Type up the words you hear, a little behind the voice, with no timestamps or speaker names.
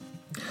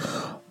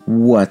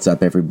What's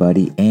up,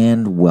 everybody,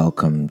 and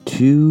welcome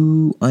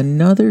to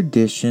another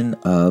edition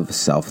of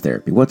Self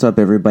Therapy. What's up,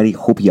 everybody?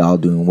 Hope y'all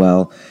doing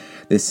well.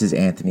 This is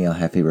Anthony El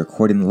Jefe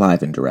recording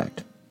live and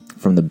direct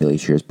from the Billy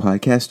Shears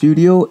podcast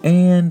studio,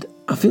 and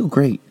I feel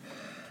great.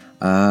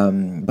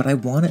 But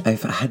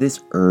I've had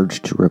this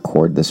urge to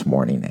record this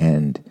morning,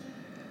 and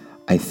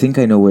I think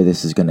I know where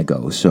this is going to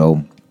go.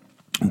 So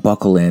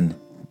buckle in,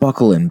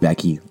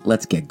 Becky.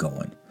 Let's get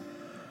going.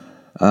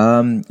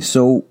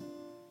 So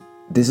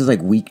this is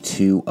like week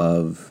 2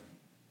 of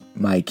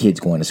my kids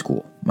going to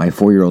school. My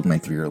 4-year-old and my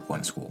 3-year-old going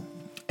to school.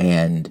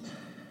 And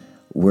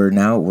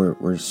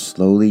we're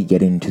slowly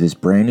getting into this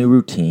brand new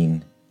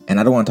routine. And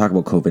I don't want to talk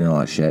about COVID and all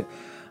that shit.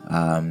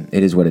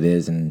 It is what it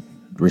is, and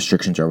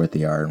restrictions are what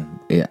they are.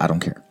 I don't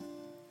care.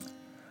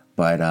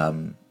 But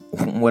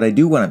what I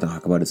do want to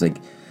talk about is like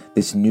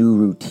this new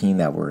routine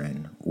that we're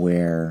in,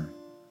 where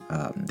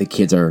the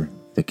kids are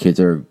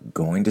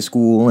going to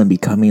school and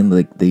becoming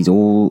like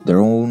their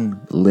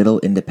own little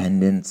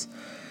independents,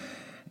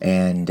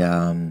 and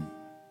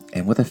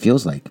what that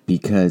feels like,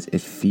 because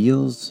it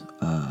feels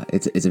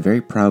it's a very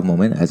proud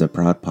moment as a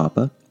proud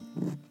papa.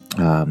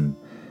 I'm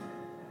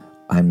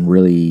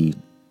really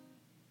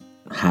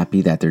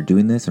happy that they're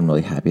doing this. I'm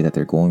really happy that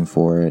they're going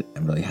for it.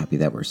 I'm really happy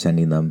that we're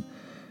sending them.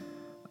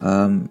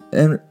 And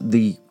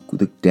the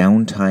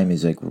downtime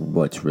is like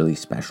what's really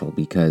special,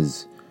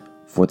 because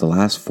for the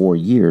last 4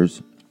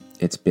 years,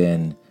 it's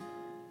been,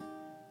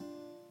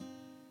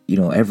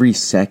 every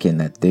second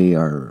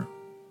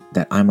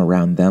that I'm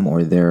around them,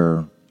 or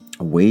they're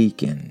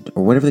awake,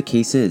 or whatever the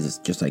case is, it's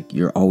just like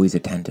you're always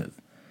attentive.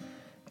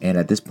 And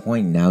at this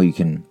point now,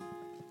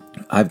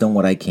 I've done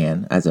what I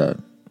can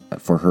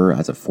for her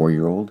as a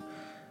 4-year-old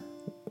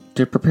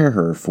to prepare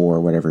her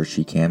for whatever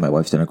she can. My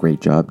wife's done a great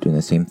job doing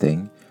the same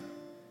thing,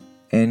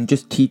 and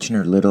just teaching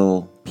her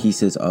little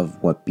pieces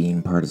of what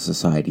being part of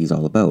society is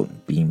all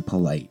about: being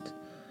polite,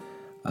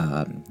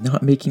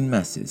 not making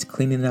messes,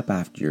 cleaning up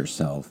after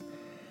yourself,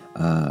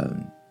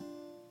 how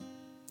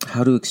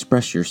to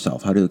express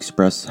yourself, how to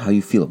express how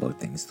you feel about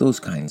things, those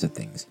kinds of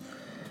things.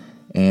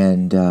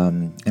 And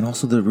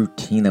also the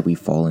routine that we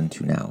fall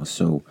into now.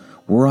 So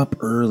we're up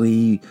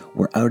early,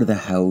 we're out of the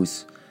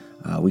house,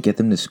 we get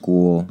them to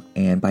school,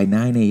 and by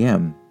 9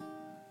 a.m.,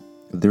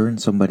 they're in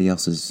somebody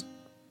else's,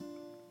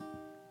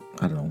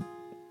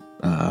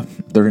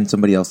 they're in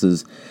somebody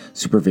else's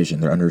supervision.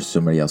 They're under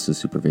somebody else's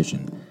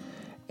supervision.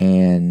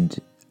 And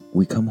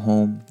we come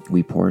home,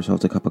 we pour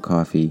ourselves a cup of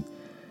coffee,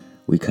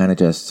 we kind of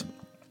just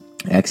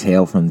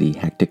exhale from the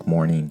hectic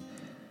morning.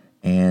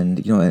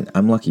 And,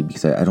 I'm lucky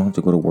because I don't have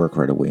to go to work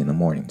right away in the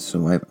morning.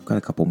 So I've got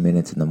a couple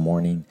minutes in the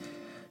morning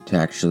to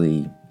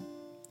actually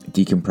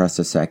decompress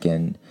a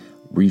second,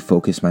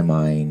 refocus my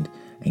mind,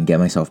 and get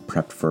myself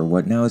prepped for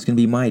what now is going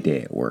to be my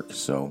day at work.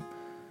 So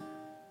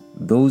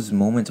those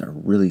moments are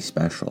really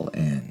special,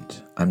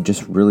 and I'm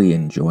just really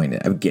enjoying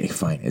it. Okay,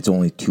 fine, it's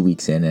only 2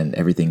 weeks in, and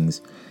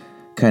everything's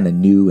kind of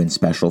new and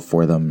special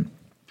for them.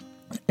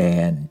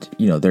 And,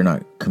 they're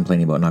not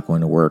complaining about not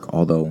going to work.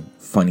 Although,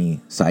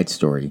 funny side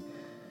story,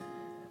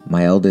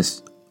 my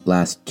eldest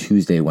last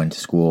Tuesday went to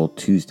school.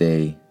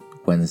 Tuesday,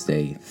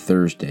 Wednesday,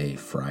 Thursday,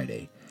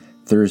 Friday.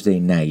 Thursday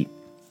night,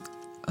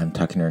 I'm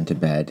tucking her into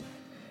bed,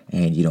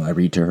 and, I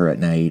read to her at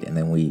night, and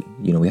then we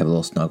have a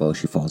little snuggle.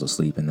 She falls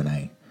asleep, and then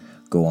I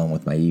go on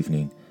with my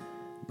evening.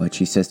 But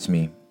she says to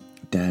me,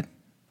 "Dad,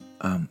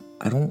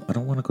 I don't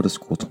want to go to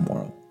school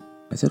tomorrow."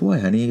 I said, "Why,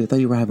 honey? I thought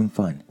you were having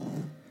fun."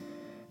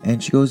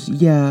 And she goes,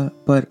 "Yeah,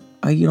 but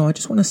I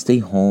just want to stay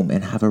home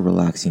and have a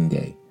relaxing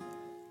day."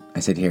 I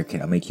said, "Here,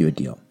 kid, I'll make you a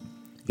deal.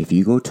 If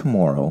you go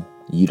tomorrow,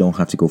 you don't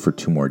have to go for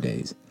 2 more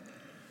days."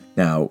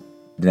 Now,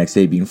 the next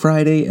day being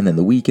Friday, and then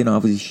the weekend,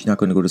 obviously she's not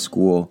going to go to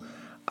school.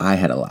 I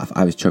had a laugh.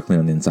 I was chuckling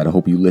on the inside. I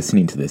hope you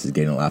listening to this is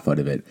getting a laugh out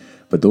of it.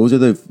 But those are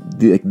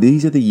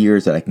these are the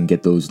years that I can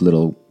get those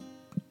little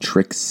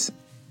tricks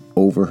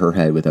over her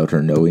head without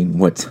her knowing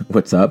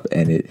what's up,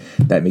 and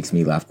that makes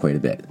me laugh quite a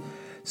bit.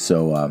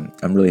 So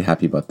I'm really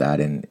happy about that.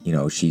 And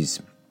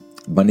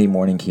Monday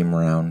morning came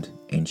around,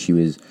 and she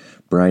was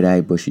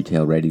bright-eyed,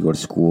 bushy-tailed, ready to go to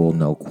school,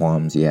 no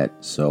qualms yet.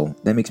 So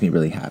that makes me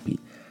really happy.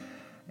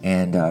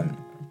 And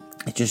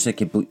it's just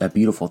like a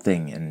beautiful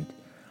thing. And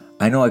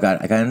I know I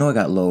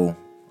got low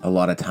a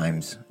lot of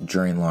times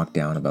during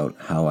lockdown about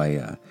how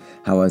I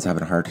was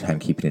having a hard time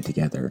keeping it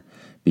together,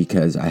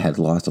 because I had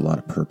lost a lot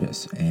of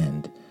purpose.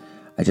 And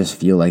I just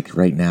feel like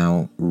right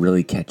now,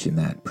 really catching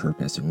that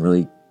purpose and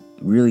really,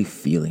 really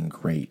feeling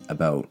great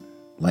about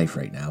life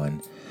right now.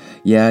 And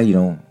yeah,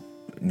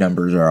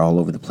 numbers are all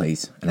over the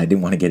place, and I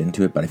didn't want to get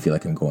into it, but I feel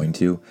like I'm going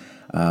to.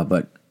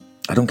 But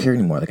I don't care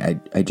anymore. Like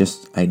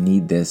I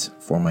need this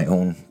for my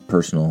own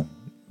personal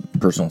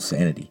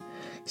sanity.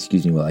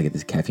 Excuse me while I get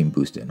this caffeine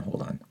boost in.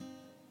 Hold on.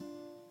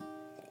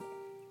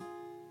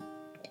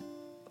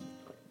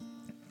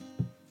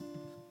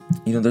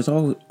 There's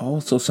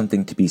also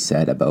something to be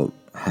said about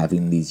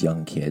having these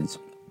young kids,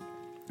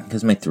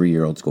 because my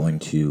 3-year-old's going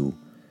to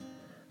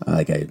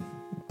like a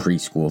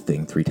preschool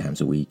thing 3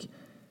 times a week.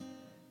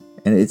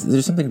 And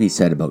there's something to be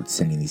said about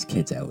sending these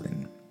kids out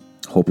and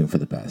hoping for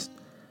the best.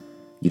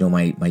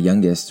 My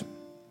youngest,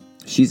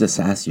 she's a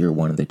sassier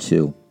one of the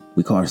two.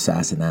 We call her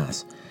Sass and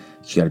Ass.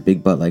 She got a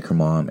big butt like her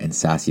mom, and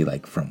sassy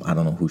like from, I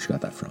don't know who she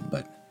got that from,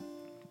 but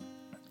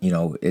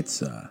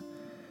it's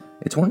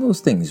one of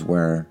those things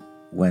where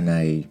when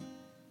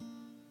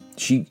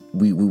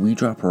we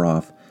drop her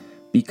off,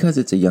 because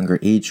it's a younger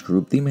age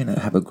group, they may not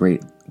have a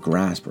great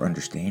grasp or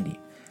understanding.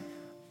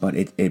 But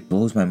it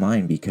blows my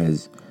mind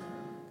because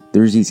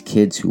there's these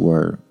kids who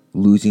are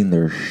losing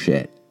their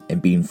shit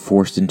and being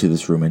forced into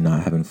this room and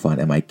not having fun.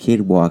 And my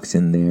kid walks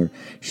in there.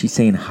 She's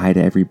saying hi to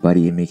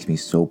everybody. It makes me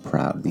so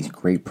proud. These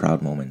great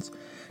proud moments.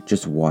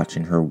 Just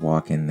watching her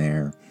walk in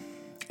there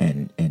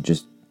and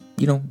just,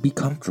 be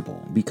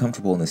comfortable. Be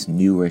comfortable in this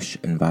newish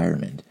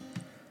environment.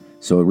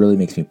 So it really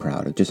makes me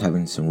proud of just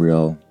having some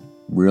real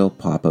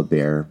Papa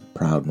Bear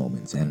proud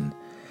moments. And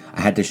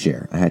I had to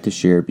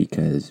share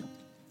because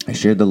I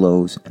shared the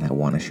lows and I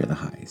want to share the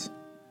highs.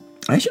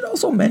 I should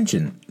also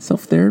mention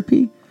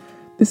self-therapy.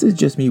 This is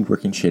just me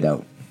working shit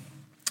out.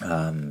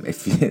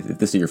 If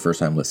this is your first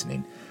time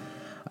listening,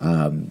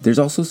 there's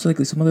also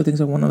some other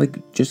things I want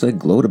to just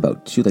gloat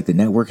about too. Like the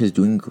network is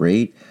doing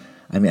great.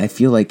 I mean, I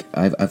feel like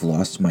I've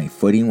lost my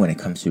footing when it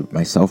comes to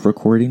my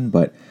self-recording,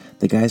 but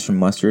the guys from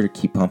Mustard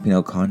keep pumping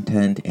out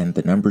content and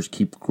the numbers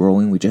keep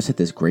growing. We just hit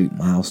this great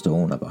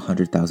milestone of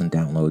 100,000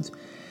 downloads.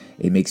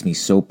 It makes me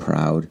so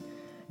proud.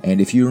 And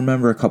if you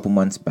remember a couple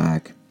months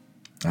back,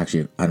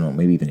 actually, I don't know,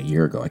 maybe even a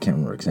year ago, I can't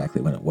remember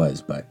exactly when it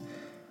was, but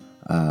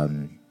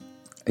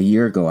a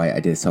year ago, I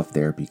did a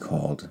self-therapy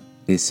called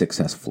Is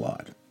Success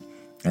Flawed?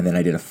 And then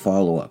I did a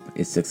follow-up,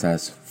 Is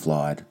Success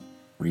Flawed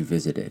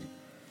Revisited?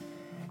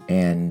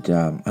 And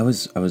I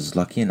was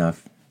lucky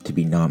enough to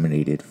be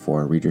nominated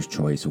for a Reader's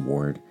Choice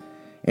Award,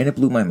 and it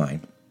blew my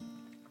mind.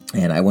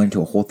 And I went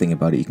into a whole thing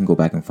about it. You can go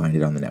back and find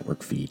it on the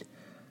network feed.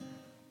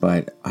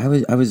 But I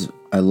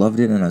loved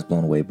it, and I was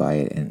blown away by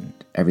it, and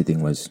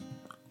everything was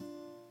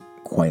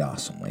quite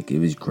awesome. It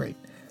was great.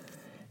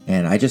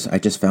 And I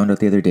just found out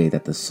the other day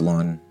that the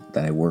salon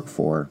that I work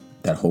for,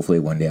 that hopefully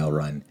one day I'll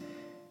run,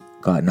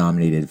 got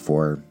nominated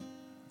for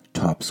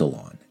top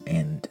salon.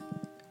 And,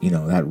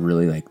 that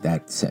really,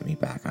 that set me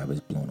back. I was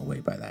blown away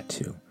by that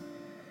too.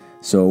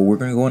 So we're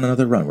going to go on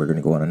another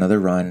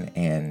run.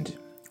 And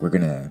we're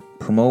going to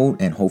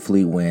promote and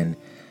hopefully win.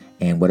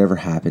 And whatever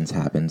happens,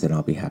 and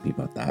I'll be happy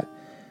about that.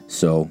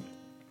 So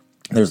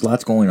there's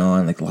lots going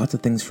on, lots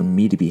of things for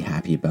me to be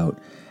happy about.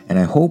 And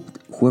I hope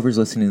whoever's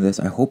listening to this,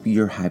 I hope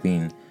you're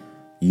having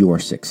your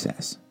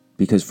success.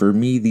 Because for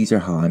me, these are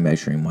how I'm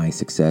measuring my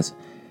success.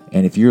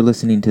 And if you're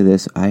listening to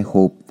this, I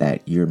hope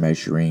that you're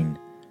measuring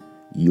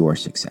your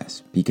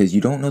success. Because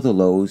you don't know the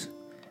lows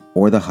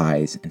or the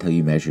highs until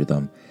you measure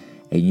them.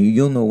 And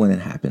you'll know when it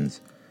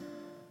happens.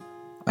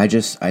 I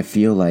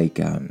feel like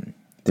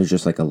there's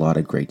just a lot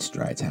of great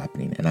strides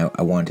happening. And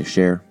I wanted to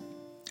share.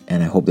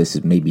 And I hope this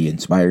is maybe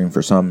inspiring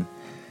for some.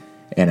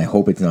 And I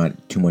hope it's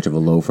not too much of a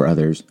low for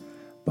others.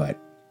 But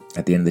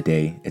at the end of the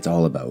day, it's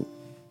all about,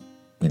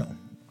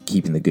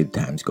 keeping the good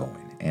times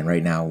going. And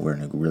right now, we're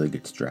in a really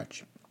good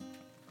stretch.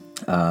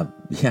 I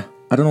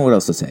don't know what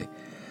else to say.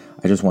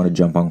 I just want to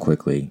jump on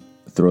quickly,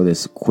 throw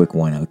this quick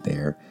one out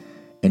there,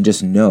 and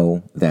just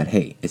know that,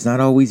 hey, it's not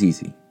always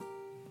easy,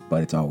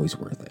 but it's always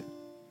worth it.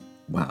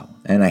 Wow.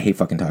 And I hate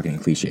fucking talking in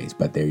cliches,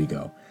 but there you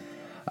go.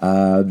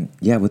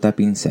 With that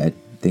being said,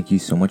 thank you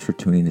so much for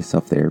tuning to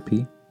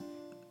Self-Therapy.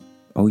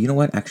 Oh, you know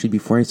what? Actually,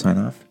 before I sign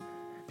off,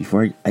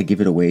 before I give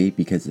it away,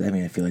 because,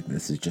 I feel like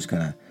this is just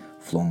kind of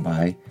flown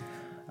by.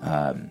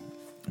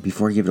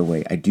 Before I give it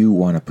away, I do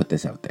want to put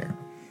this out there.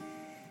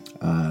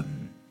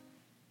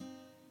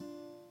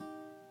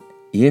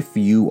 If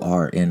you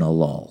are in a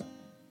lull,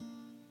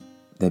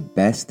 the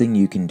best thing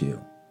you can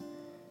do,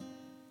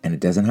 and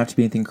it doesn't have to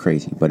be anything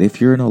crazy, but if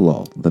you're in a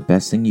lull, the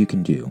best thing you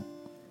can do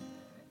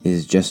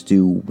is just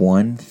do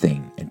one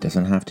thing. It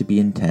doesn't have to be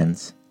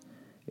intense.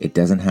 It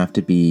doesn't have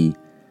to be,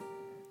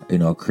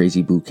 a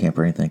crazy boot camp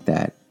or anything like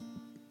that.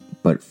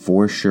 But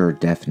for sure,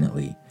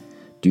 definitely,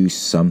 do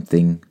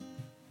something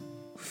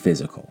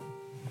physical.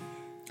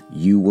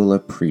 You will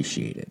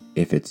appreciate it.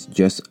 If it's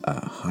just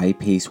a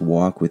high-paced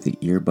walk with the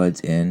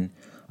earbuds in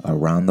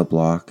around the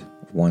block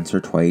once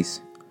or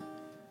twice,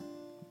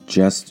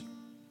 just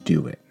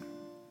do it.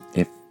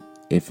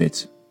 If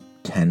it's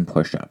 10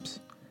 push-ups,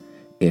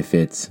 if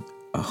it's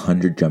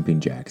 100 jumping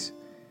jacks,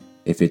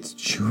 if it's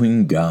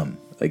chewing gum,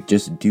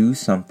 just do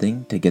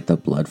something to get the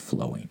blood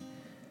flowing.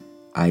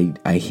 I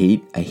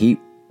hate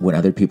when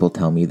other people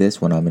tell me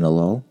this when I'm in a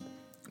lull,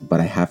 but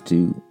I have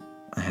to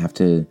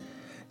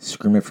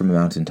scream it from the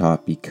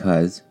mountaintop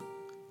because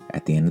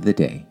at the end of the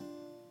day,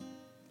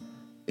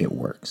 it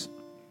works.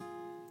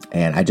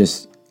 And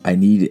I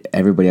need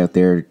everybody out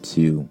there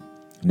to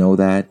know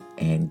that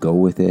and go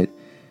with it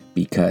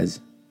because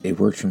it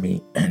worked for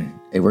me.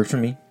 It worked for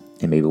me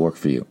and maybe it'll work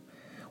for you.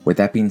 With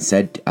that being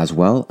said as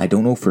well, I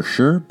don't know for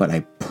sure, but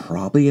I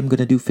probably am going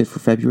to do Fit for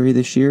February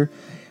this year.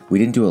 We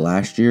didn't do it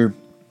last year.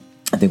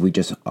 I think we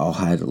just all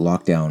had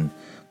lockdown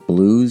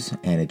blues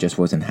and it just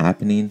wasn't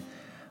happening.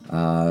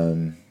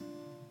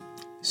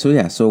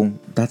 So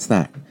that's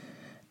that.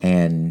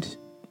 And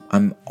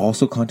I'm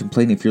also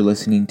contemplating, if you're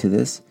listening to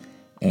this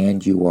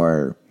and you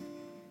are,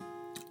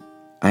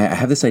 I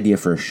have this idea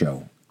for a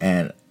show,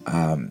 and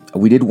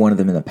we did one of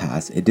them in the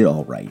past. It did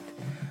all right,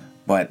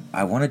 but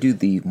I want to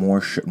do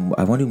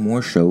I want to do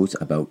more shows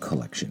about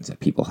collections that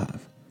people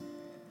have.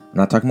 I'm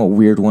not talking about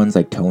weird ones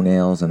like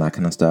toenails and that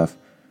kind of stuff,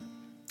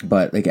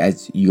 but like,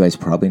 as you guys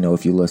probably know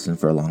if you listen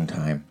for a long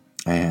time,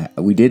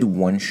 we did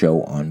one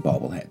show on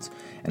bobbleheads,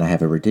 and I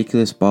have a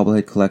ridiculous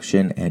bobblehead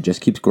collection, and it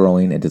just keeps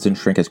growing. It doesn't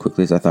shrink as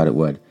quickly as I thought it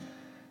would.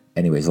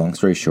 Anyways, long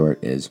story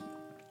short is,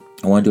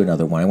 I want to do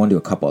another one. I want to do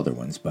a couple other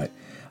ones, but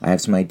I have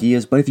some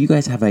ideas. But if you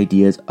guys have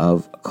ideas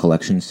of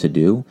collections to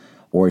do,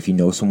 or if you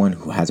know someone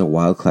who has a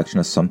wild collection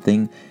of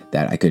something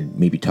that I could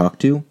maybe talk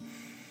to,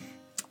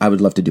 I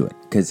would love to do it,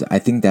 because I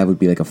think that would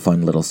be like a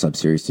fun little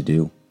sub-series to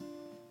do.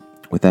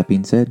 With that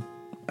being said,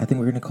 I think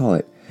we're going to call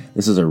it.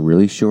 This is a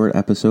really short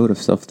episode of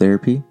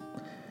self-therapy.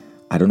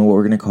 I don't know what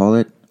we're going to call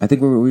it. I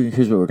think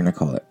here's what we're going to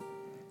call it.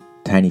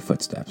 Tiny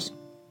Footsteps.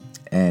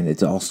 And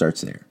it all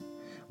starts there.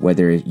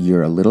 Whether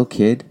you're a little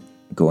kid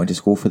going to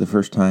school for the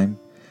first time,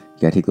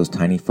 you got to take those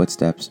tiny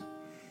footsteps.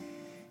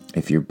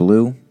 If you're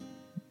blue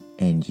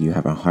and you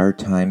have a hard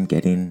time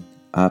getting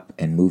up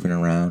and moving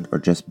around or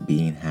just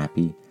being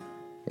happy,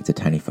 it's a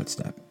tiny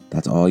footstep.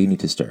 That's all you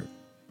need to start.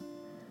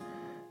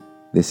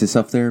 This is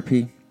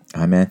Self-Therapy.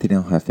 I'm Anthony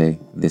El Jefe.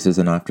 This is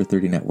an After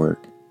 30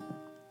 Network.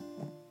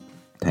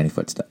 Tiny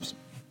Footsteps.